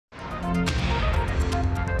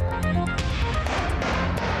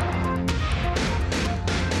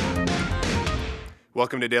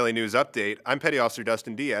Welcome to Daily News Update. I'm Petty Officer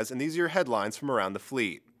Dustin Diaz, and these are your headlines from around the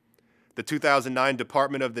fleet. The 2009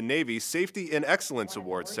 Department of the Navy Safety and Excellence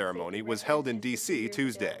Awards ceremony was held in D.C.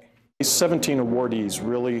 Tuesday. These 17 awardees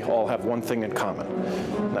really all have one thing in common,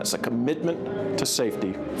 and that's a commitment to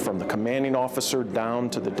safety from the commanding officer down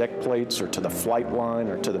to the deck plates or to the flight line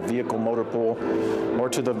or to the vehicle motor pool or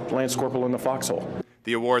to the lance corporal in the foxhole.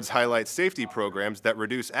 The awards highlight safety programs that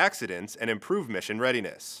reduce accidents and improve mission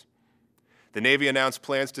readiness. The Navy announced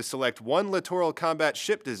plans to select one Littoral combat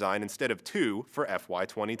ship design instead of two for FY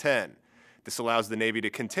 2010. This allows the Navy to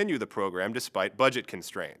continue the program despite budget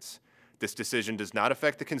constraints. This decision does not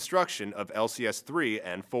affect the construction of LCS 3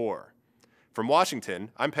 and 4. From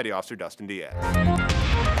Washington, I'm Petty Officer Dustin Diaz.